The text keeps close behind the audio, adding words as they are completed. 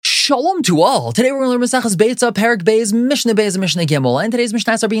Shalom to all. Today we're going to learn Maseches Beitzah, Perek Beis, Mishnah Beis, and Mishnah Gimel. And today's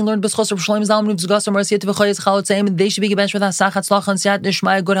Mishnahs are being learned b'schos Rav Shlomo Zalman B'zgas Amar Siyat V'choyes Chalot Seim. They should be given with Asach Hatzlach and Siyat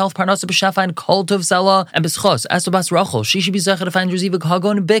Nishmai, good health, Parnasa B'Shafa, and Kol Tov Sela. And b'schos Asubas Rachel, she should be zecher to find Reziv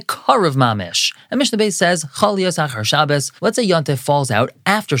Hagon Bekarav Mamish. And Mishnah Beis says Chal Yos Achar Shabbos. Let's say Yontif falls out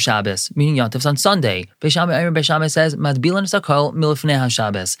after Shabbos, meaning Yontif's on Sunday. Beishamai says Madbilan Sakol Milifnei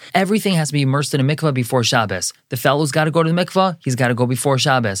HaShabbos. Everything has to be immersed in a mikvah before Shabbos. The fellow's got to go to the mikvah. He's got to go before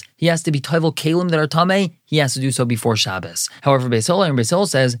Shabbos. He has to be toivel kalim that are tamei. He has to do so before Shabbos. However, Beis Hillel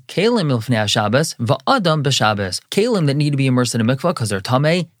says kalim milfnei Shabbos va'adam b'Shabbos. Kalim that need to be immersed in a mikvah because they're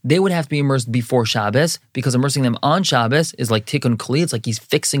tamei, they would have to be immersed before Shabbos because immersing them on Shabbos is like tikkun kli. It's like he's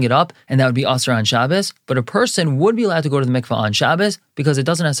fixing it up, and that would be asur on Shabbos. But a person would be allowed to go to the mikvah on Shabbos because it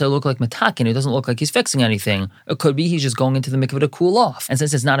doesn't necessarily look like matakin. It doesn't look like he's fixing anything. It could be he's just going into the mikvah to cool off. And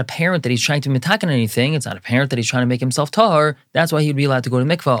since it's not apparent that he's trying to matakin anything, it's not apparent that he's trying to make himself tahar, that's why he'd be allowed to go to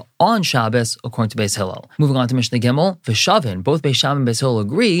the mikvah on Shabbos, according to Beis Hillel. Moving on to Mishnah Gimel, V'shavin, both Beis Shammai and Beis Hillel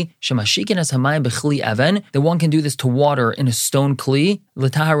agree, Shemashikin as hamayim b'chli even, that one can do this to water in a stone kli,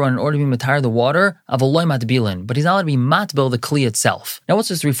 l'tahara in order to be matar the water, avoloi matbilin, but he's not allowed to be matbil the kli itself. Now what's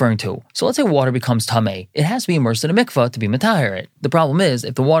this referring to? So let's say water becomes tamei. It has to be immersed in a mikvah to be matar it. The problem is,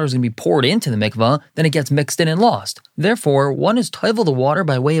 if the water is going to be poured into the mikvah, then it gets mixed in and lost. Therefore, one is toivel the water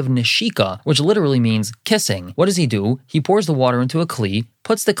by way of neshika, which literally means kissing. What does he do? He pours the water into a kli,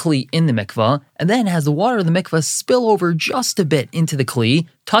 puts the kli in the mikvah, and then has the water of the mikvah spill over just a bit into the kli,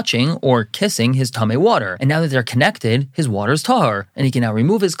 touching or kissing his tamei water. And now that they're connected, his water is tahar, and he can now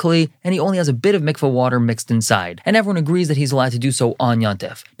remove his kli, and he only has a bit of mikvah water mixed inside. And everyone agrees that he's allowed to do so on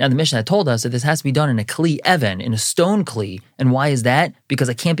Yontif. Now the Mishnah told us that this has to be done in a kli even, in a stone kli. And why is that? Because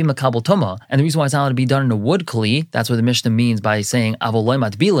it can't be makabel tuma. And the reason why it's not allowed to be done in a wood kli, that's what the Mishnah means by saying avoloi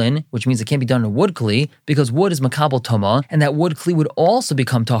matbilin, which means it can't be done in a wood kli, because wood is makabel tuma, and that wood kli would also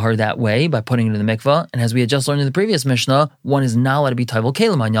become tahar that way by putting it in the mikvah. And as we had just learned in the previous Mishnah, one is not allowed to be toivel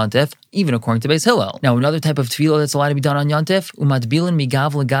kalim on Yontif, even according to Beis Hillel. Now another type of tefillah that's allowed to be done on Yontif, umatbilin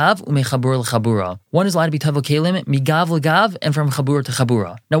migav legav umechabur lechabura. One is allowed to be toivel kalim migav legav and from chabura to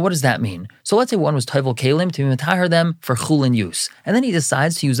chabura. Now what does that mean? So let's say one was toivel kalim to be matahar them for chulin use, and then he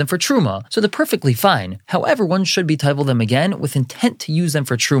decides to use them for truma. So they're perfectly fine. However, one should be toivel them again with intent to use them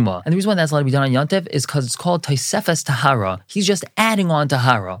for truma. And the reason why that's allowed to be done on Yontif is because it's called taisefes tahara. He's just adding on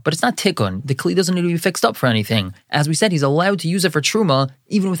tahara, but it's not tikkun. The kli doesn't need to be fixed up for anything. As we said, he's allowed to use it for truma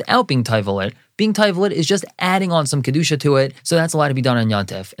even without being toivel. Being toivel is just adding on some kedusha to it, so that's allowed to be done on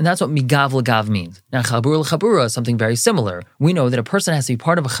Yontif. And that's what migav legav means. Now, chabura lechabura is something very similar. We know that a person has to be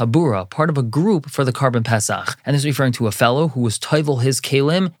part of a chabura, part of a group for the Karban Pesach. And this is referring to a fellow who was toivel his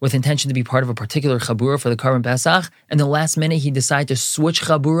kalim with intention to be part of a particular chabura for the Karban Pesach, and the last minute he decided to switch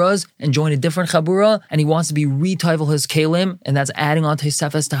chaburas and join a different chabura, and he wants to be re-toivel his kalim, and that's adding on to his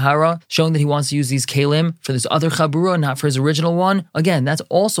sefes tahara, showing that he wants to use these kalim for this other chabura, not for his original one. Again, that's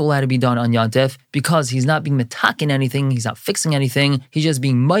also allowed to be done on Yontif, because he's not being metakin anything, he's not fixing anything, he's just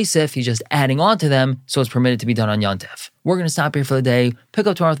being meisif, he's just adding on to them, so it's permitted to be done on Yontif. We're going to stop here for the day, pick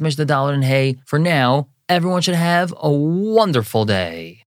up tomorrow with Mishnah Dalet and Hay. For now, everyone should have a wonderful day.